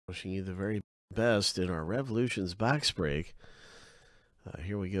Wishing you the very best in our Revolutions box break.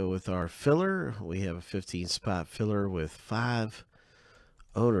 Here we go with our filler. We have a 15-spot filler with 5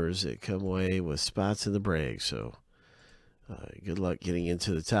 owners that come away with spots in the break. So good luck getting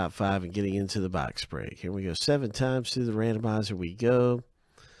into the top 5 and getting into the box break. Here we go. 7 times through the randomizer we go.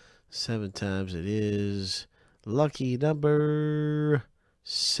 7 times it is. Lucky number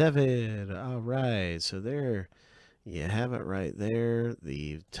 7. All right. So there you have it right there.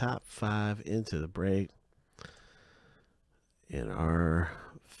 The top 5 into the break in our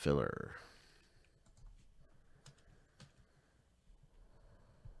filler.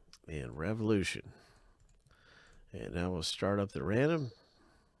 And Revolution. And now we'll start up the random.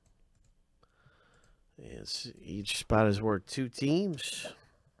 And each spot is worth 2 teams.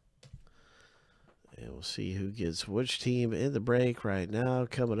 And we'll see who gets which team in the break right now.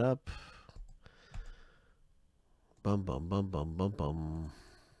 Coming up. Bum, bum, bum, bum, bum, bum.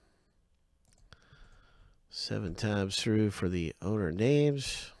 7 times through for the owner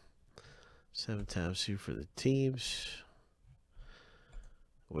names. 7 times through for the teams.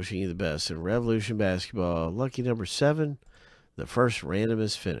 Wishing you the best in Revolution Basketball. Lucky number 7. The first random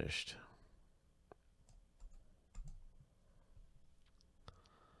is finished.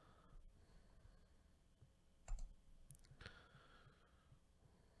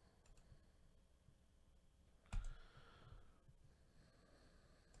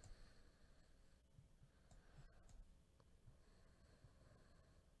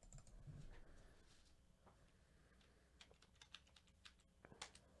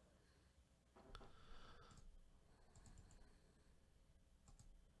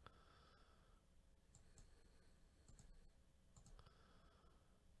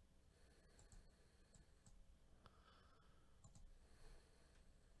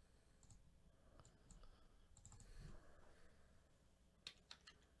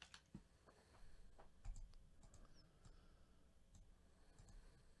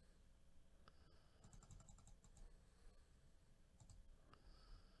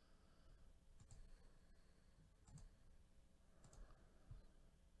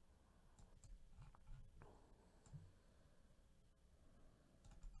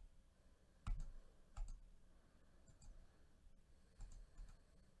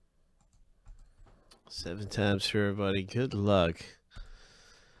 Seven times for everybody. Good luck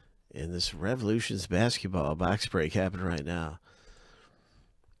in this Revolutions Basketball box break happening right now.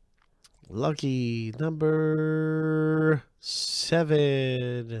 Lucky number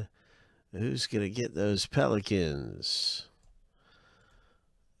 7. Who's going to get those Pelicans?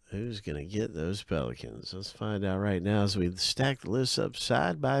 Who's going to get those Pelicans? Let's find out right now as we stack the lists up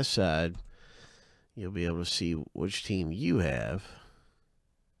side by side. You'll be able to see which team you have.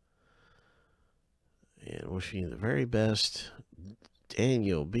 And wishing you the very best.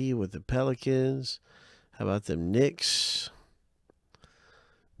 Daniel B with the Pelicans. How about them Knicks?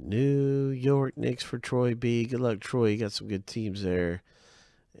 New York Knicks for Troy B. Good luck, Troy. You got some good teams there.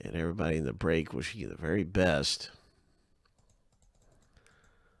 And everybody in the break, wishing you the very best.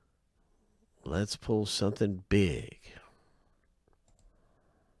 Let's pull something big.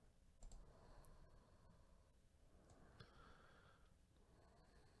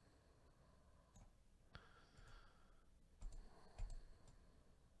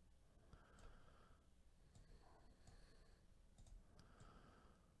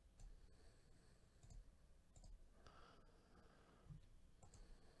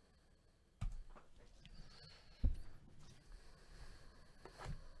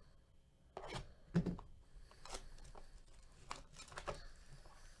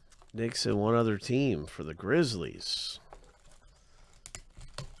 Knicks and one other team for the Grizzlies.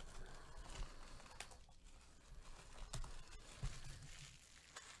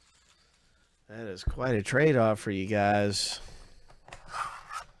 That is quite a trade-off for you guys.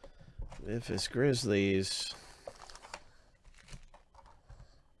 Memphis Grizzlies.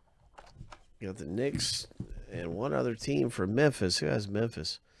 You got the Knicks and one other team for Memphis. Who has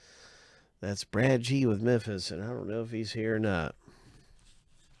Memphis? That's Brad G with Memphis, and I don't know if he's here or not.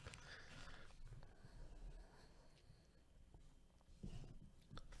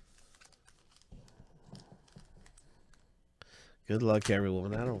 Good luck,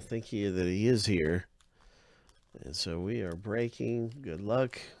 everyone. I don't think that he is here. And so we are breaking. Good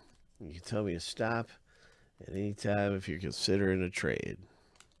luck. You can tell me to stop at any time if you're considering a trade.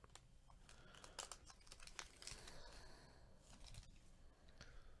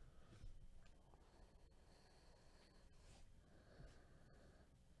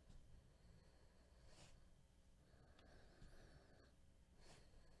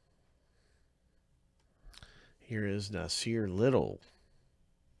 Here is Nasir Little.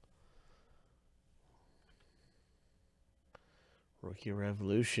 Rookie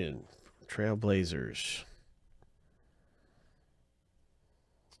Revolution, Trailblazers.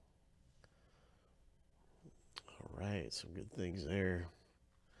 All right, some good things there.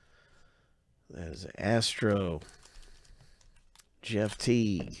 That is Astro. Jeff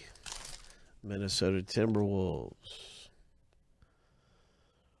Teague, Minnesota Timberwolves.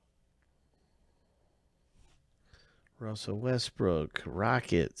 Russell Westbrook,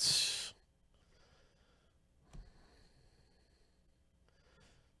 Rockets.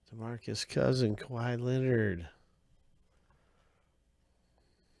 DeMarcus Cousins, Kawhi Leonard.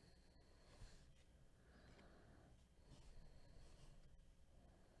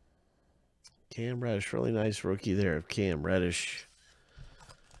 Cam Reddish, really nice rookie there of Cam Reddish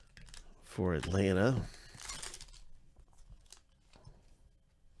for Atlanta.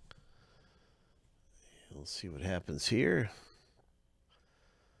 Let's see what happens here.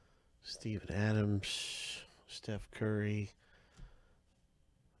 Steven Adams, Steph Curry.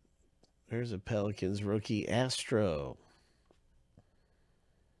 There's a Pelicans rookie, Astro.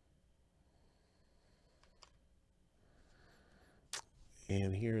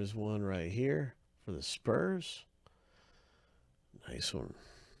 And here's one right here for the Spurs. Nice one.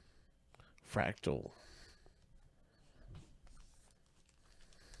 Fractal.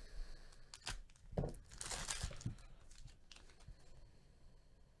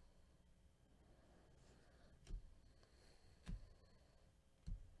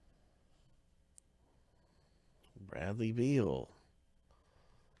 Bradley Beal.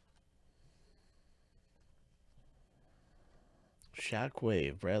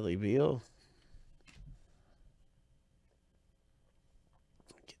 Shockwave, Bradley Beal.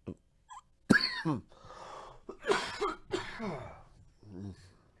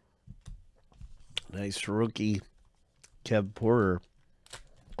 Nice rookie, Kevin Porter.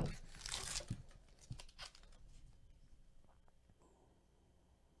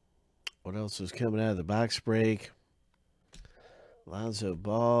 What else is coming out of the box break? Lonzo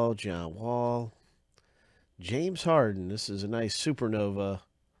Ball, John Wall, James Harden. This is a nice supernova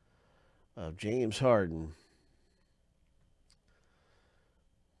of James Harden.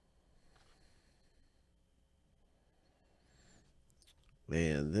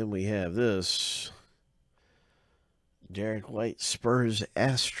 And then we have this Derek White, Spurs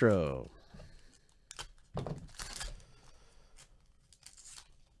Astro.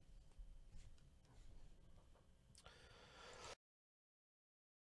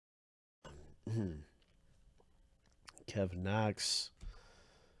 Kevin Knox.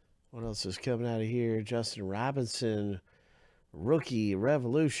 What else is coming out of here? Justin Robinson, Rookie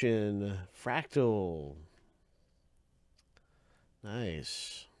Revolution, Fractal.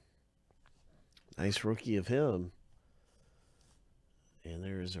 Nice. Nice rookie of him. And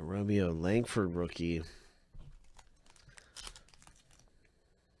there's a Romeo Langford rookie.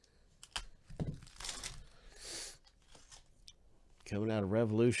 Coming out of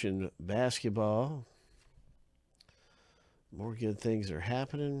Revolution Basketball. More good things are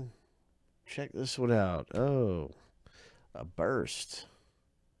happening. Check this one out. Oh, a burst.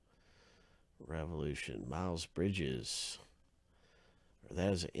 Revolution. Miles Bridges. Or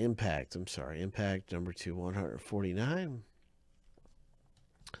that is an Impact. I'm sorry. Impact number 2/149.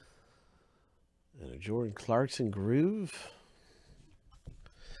 And a Jordan Clarkson Groove.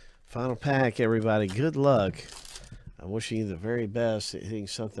 Final pack, everybody. Good luck. I'm wishing you the very best at hitting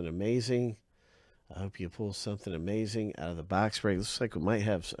something amazing. I hope you pull something amazing out of the box break. Looks like we might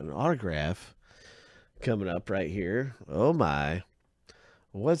have an autograph coming up right here. Oh, my.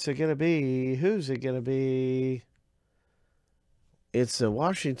 What's it going to be? Who's it going to be? It's the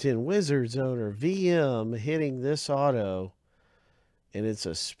Washington Wizards owner, VM, hitting this auto. And it's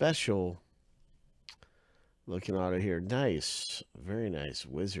a special looking auto here. Nice. Very nice.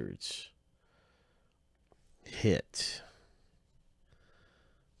 Wizards. Hit.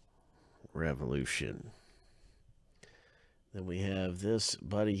 Revolution. Then we have this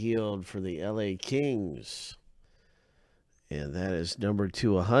Buddy Hield for the LA Kings. And that is number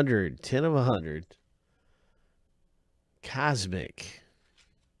 2/100. 10/100. Cosmic.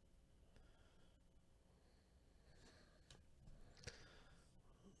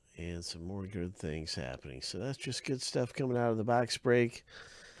 And some more good things happening. So that's just good stuff coming out of the box break.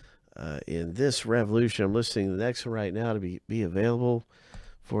 In this Revolution, I'm listing the next one right now to be available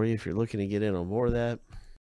for you if you're looking to get in on more of that.